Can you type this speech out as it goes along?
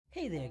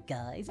Hey there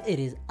guys, it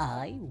is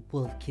I,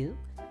 Wolfkill.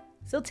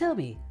 So tell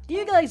me, do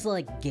you guys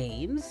like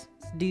games?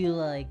 Do you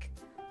like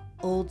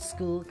old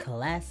school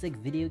classic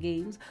video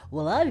games?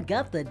 Well, I've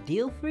got the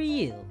deal for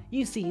you.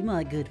 You see,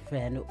 my good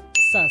friend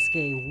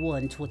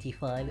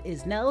Sasuke125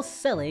 is now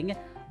selling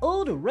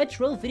old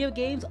retro video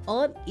games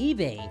on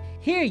eBay.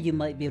 Here you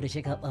might be able to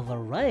check out a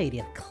variety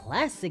of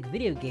classic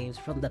video games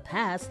from the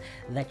past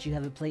that you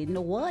haven't played in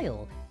a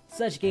while.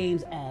 Such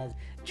games as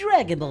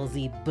Dragon Ball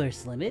Z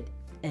Burst Limit,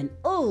 an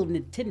old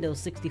Nintendo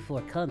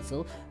 64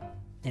 console,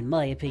 in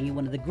my opinion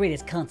one of the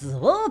greatest consoles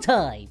of all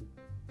time.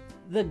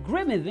 The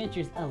Grim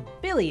Adventures of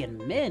Billy and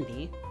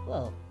Mandy,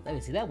 well, I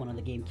haven't seen that one on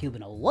the GameCube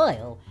in a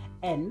while,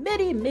 and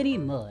many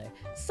more.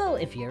 So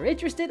if you're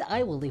interested,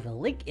 I will leave a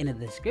link in the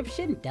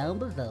description down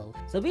below.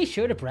 So be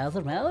sure to browse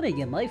around and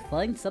you might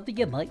find something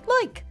you might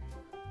like.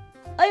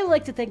 I would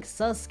like to thank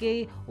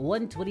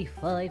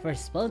Sasuke125 for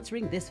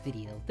sponsoring this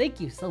video. Thank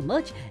you so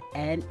much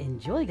and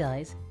enjoy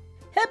guys.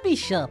 Happy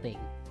shopping!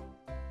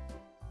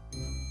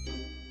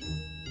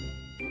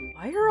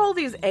 Why are all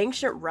these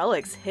ancient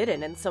relics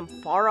hidden in some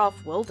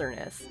far-off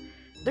wilderness?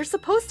 There's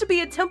supposed to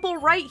be a temple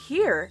right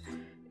here.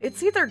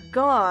 It's either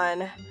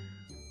gone,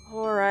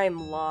 or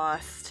I'm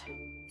lost.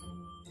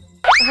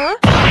 Huh?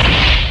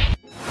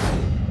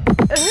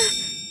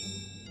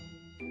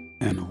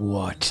 And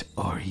what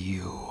are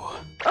you?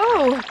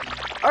 Oh,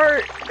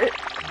 are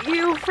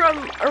you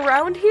from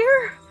around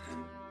here?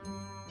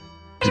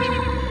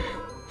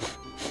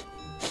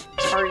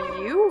 Are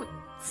you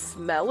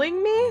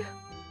smelling me?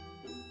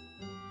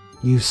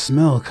 You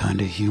smell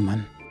kinda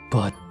human,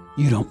 but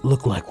you don't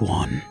look like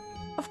one.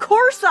 Of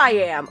course I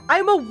am!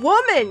 I'm a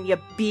woman, you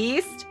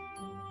beast!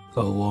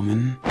 A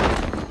woman?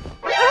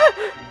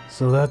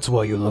 So that's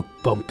why you look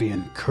bumpy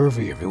and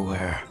curvy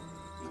everywhere.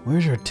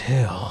 Where's your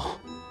tail?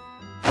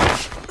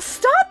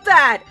 Stop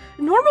that!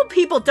 Normal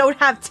people don't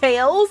have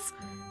tails!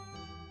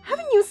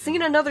 Haven't you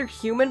seen another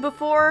human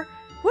before?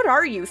 What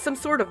are you, some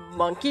sort of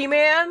monkey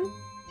man?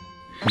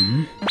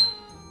 Hmm?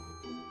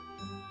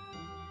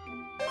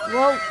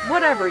 Well,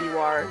 whatever you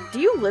are, do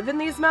you live in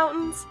these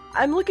mountains?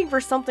 I'm looking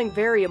for something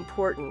very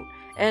important,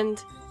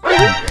 and...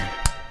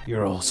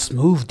 You're all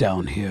smooth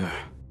down here.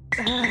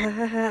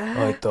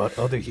 I thought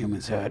other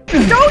humans had...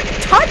 Don't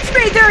touch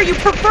me there, you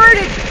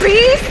perverted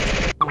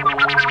beast!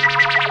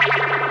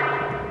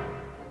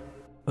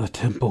 A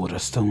temple with a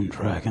stone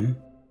dragon.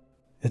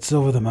 It's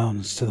over the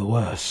mountains to the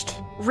west.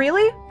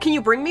 Really? Can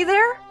you bring me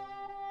there?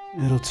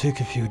 It'll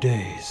take a few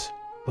days,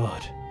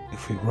 but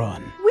if we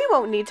run... We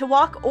won't need to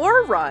walk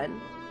or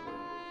run.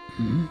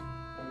 Hmm?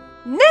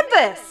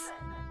 Nimbus!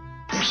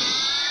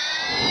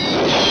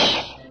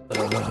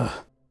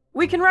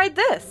 We can ride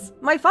this.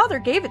 My father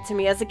gave it to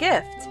me as a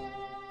gift.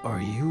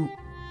 Are you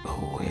a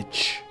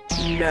witch?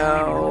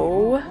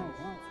 No.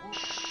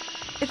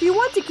 If you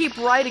want to keep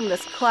riding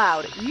this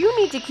cloud, you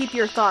need to keep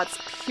your thoughts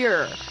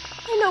pure.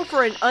 I know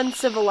for an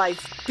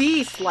uncivilized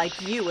beast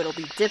like you it'll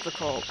be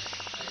difficult.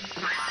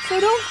 So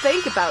don't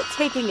think about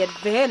taking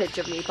advantage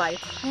of me by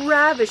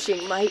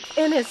ravishing my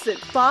innocent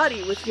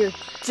body with your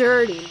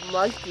dirty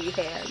monkey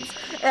hands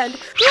and...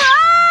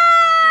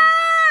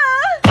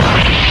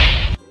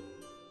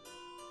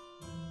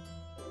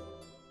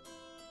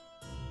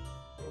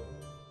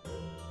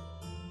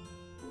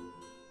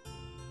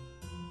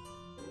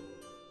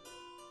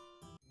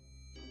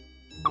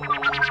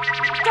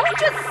 Don't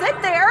just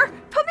sit there!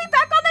 Put me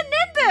back on the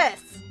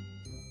Nimbus!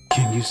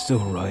 Can you still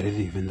ride it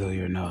even though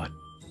you're not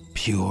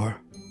pure?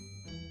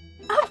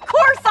 Of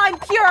course I'm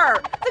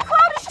pure! The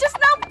cloud is just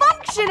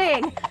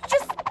malfunctioning!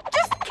 Just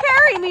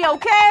carry me,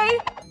 okay?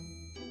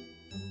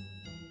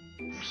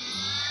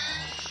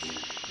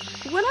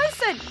 When I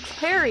said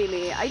carry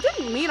me, I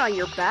didn't mean on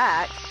your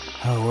back.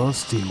 How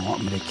else do you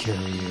want me to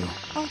carry you?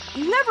 Oh,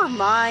 never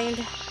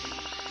mind.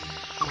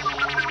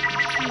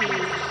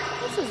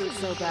 This isn't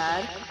so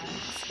bad.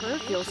 His fur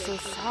feels so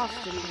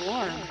soft and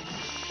warm.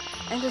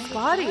 And his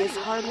body is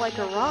hard like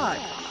a rock.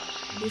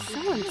 He's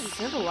so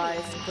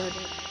uncivilized, but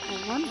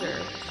I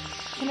wonder,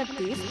 can a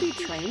beast be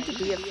trained to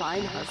be a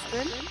fine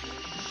husband?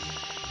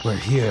 We're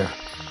here.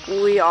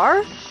 We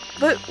are?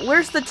 But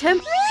where's the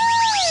temp-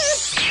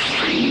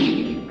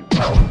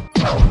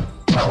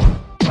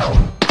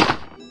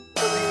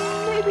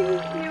 Maybe you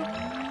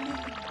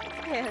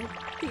can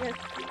be a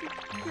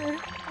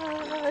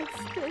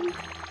husband.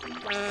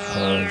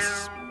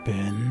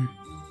 Husband?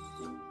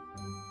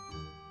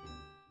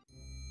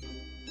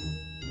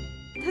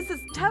 This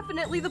is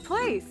definitely the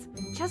place!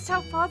 Just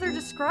how Father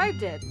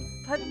described it.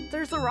 But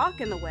there's a rock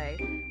in the way.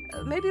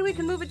 Maybe we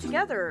can move it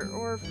together,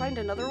 or find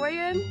another way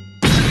in?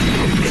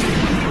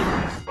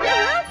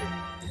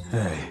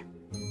 Hey,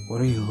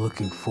 what are you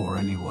looking for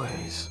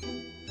anyways?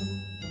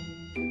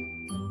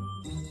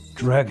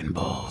 Dragon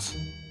Balls.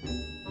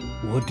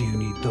 What do you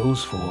need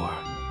those for?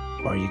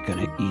 Are you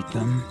gonna eat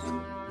them?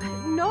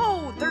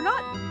 No, they're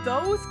not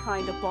those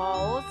kind of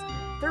balls.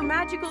 They're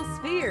magical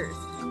spheres.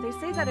 They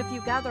say that if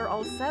you gather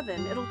all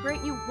 7, it'll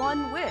grant you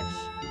 1 wish.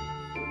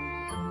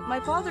 My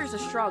father's a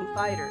strong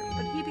fighter,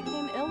 but he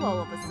became ill all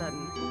of a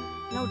sudden.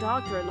 No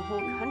doctor in the whole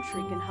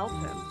country can help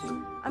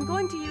him. I'm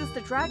going to use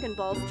the Dragon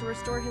Balls to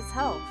restore his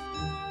health.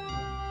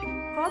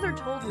 Father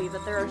told me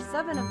that there are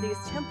 7 of these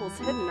temples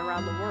hidden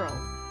around the world,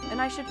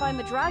 and I should find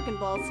the Dragon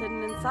Balls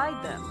hidden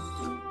inside them.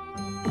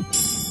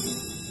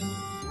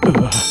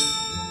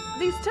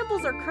 These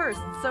temples are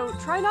cursed, so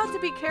try not to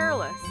be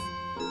careless.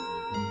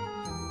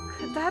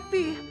 Could that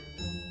be...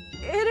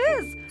 It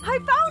is! I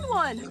found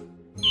one!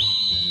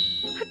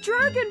 A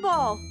Dragon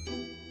Ball!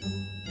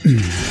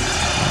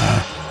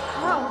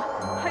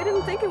 Wow, I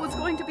didn't think it was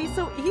going to be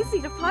so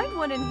easy to find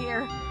one in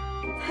here.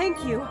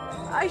 Thank you.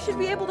 I should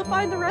be able to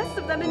find the rest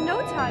of them in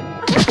no time.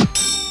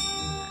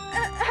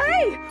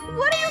 Hey!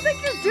 What do you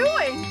think you're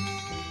doing?